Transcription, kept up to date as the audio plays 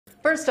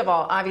First of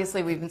all,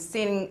 obviously, we've been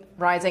seeing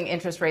rising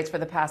interest rates for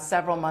the past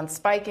several months,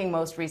 spiking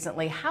most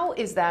recently. How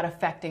is that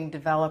affecting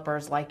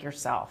developers like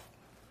yourself?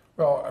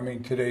 Well, I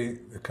mean, today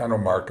the condo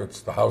markets,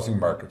 the housing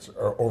markets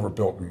are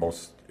overbuilt in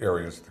most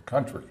areas of the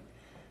country.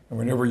 And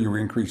whenever you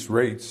increase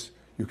rates,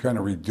 you kind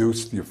of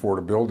reduce the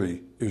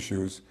affordability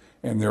issues,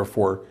 and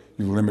therefore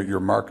you limit your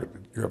market.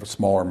 You have a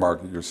smaller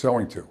market you're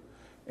selling to.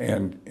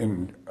 And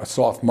in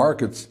soft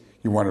markets,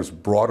 you want as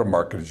broad a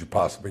market as you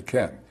possibly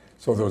can.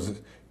 So those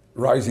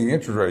rising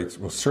interest rates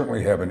will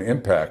certainly have an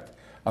impact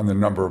on the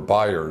number of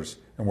buyers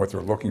and what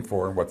they're looking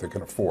for and what they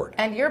can afford.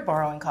 And your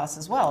borrowing costs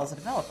as well as a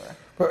developer.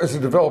 But as a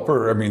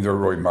developer, I mean, they're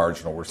really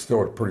marginal. We're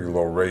still at pretty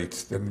low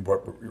rates than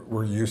what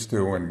we're used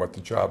to and what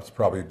the jobs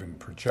probably have been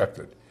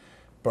projected.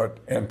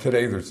 And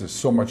today there's just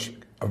so much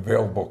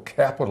available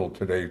capital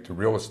today to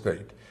real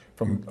estate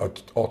from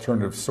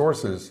alternative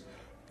sources.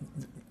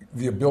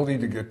 The ability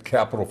to get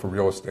capital for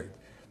real estate,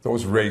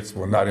 those rates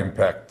will not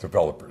impact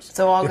developers.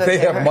 So if they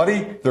have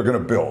money, they're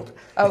going to build.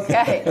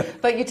 Okay,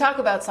 but you talk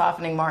about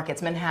softening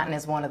markets. Manhattan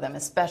is one of them,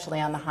 especially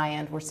on the high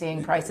end. We're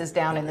seeing prices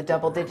down in the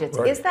double digits.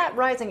 Right. Is that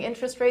rising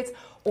interest rates,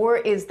 or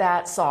is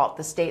that SALT,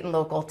 the state and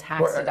local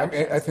tax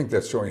deductions? I think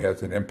that certainly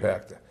has an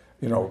impact.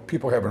 You know,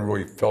 people haven't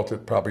really felt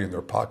it probably in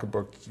their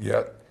pocketbooks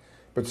yet,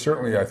 but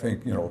certainly I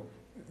think, you know,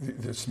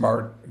 the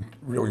smart,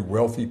 really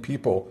wealthy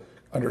people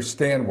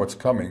understand what's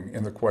coming,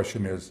 and the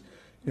question is,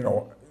 you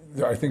know,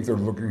 I think they're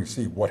looking to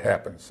see what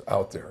happens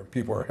out there.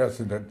 People are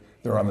hesitant.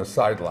 They're on the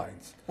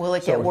sidelines. Will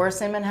it get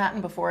worse in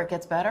Manhattan before it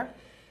gets better?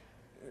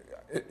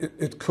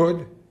 It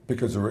could,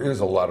 because there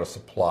is a lot of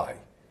supply.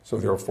 So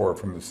therefore,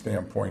 from the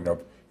standpoint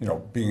of, you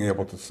know, being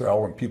able to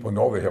sell, and people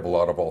know they have a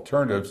lot of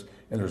alternatives,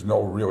 and there's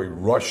no really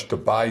rush to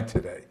buy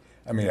today.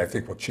 I mean, I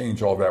think we'll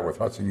change all that with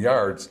Hudson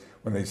Yards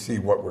when they see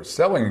what we're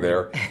selling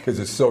there, because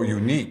it's so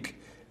unique.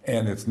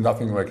 And it's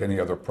nothing like any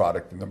other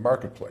product in the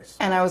marketplace.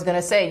 And I was going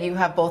to say, you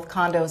have both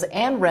condos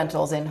and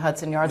rentals in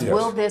Hudson Yards. Yes.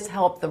 Will this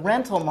help the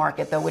rental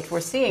market, though, which we're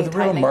seeing the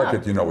rental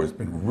market, up? You know, has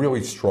been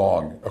really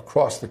strong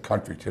across the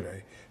country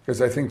today.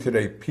 Because I think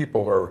today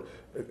people are,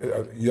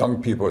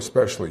 young people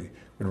especially,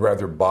 would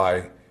rather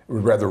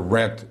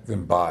rent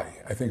than buy.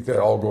 I think that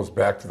all goes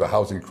back to the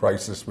housing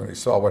crisis when they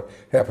saw what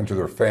happened to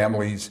their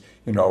families,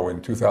 you know, in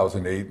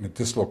 2008 and the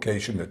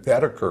dislocation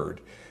that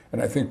occurred.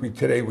 And I think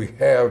today we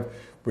have,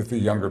 with the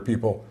younger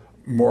people,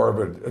 more of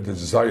a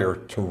desire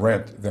to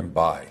rent than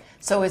buy.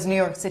 So is New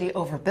York City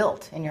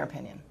overbuilt, in your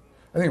opinion?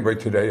 I think right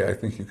today, I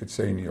think you could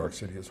say New York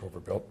City is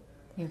overbuilt.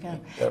 You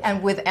can.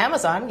 And with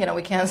Amazon, you know,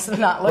 we can't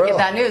not look at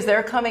that news.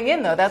 They're coming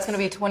in, though. That's going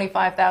to be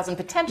 25,000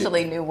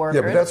 potentially new workers.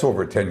 Yeah, but that's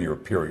over a 10-year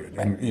period.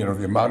 And, you know,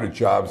 the amount of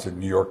jobs that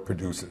New York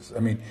produces.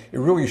 I mean, it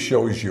really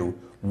shows you,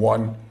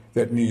 one,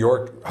 that New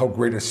York, how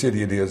great a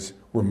city it is,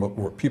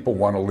 where people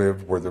want to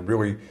live, where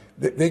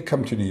they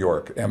come to New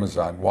York,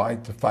 Amazon. Why?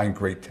 To find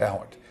great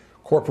talent.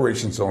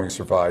 Corporations only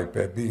survive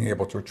by being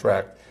able to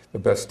attract the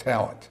best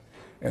talent.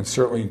 And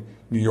certainly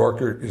New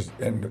Yorker is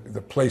and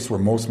the place where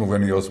most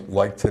millennials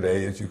like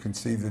today. As you can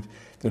see, that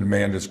the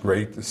demand is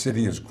great. The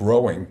city is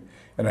growing.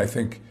 And I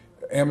think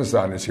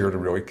Amazon is here to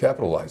really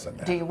capitalize on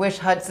that. Do you wish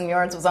Hudson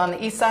Yards was on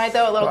the east side,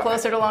 though, a little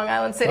closer to Long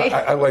Island City?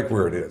 I like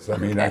where it is. I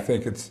mean, I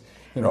think it's,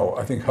 you know,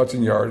 I think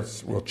Hudson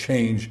Yards will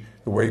change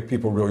the way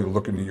people really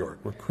look at New York.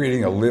 We're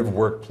creating a live,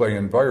 work, play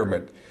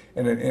environment,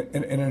 in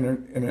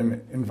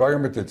an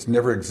environment that's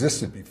never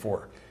existed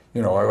before.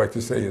 You know, I like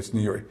to say it's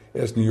New York,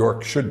 as New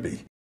York should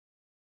be.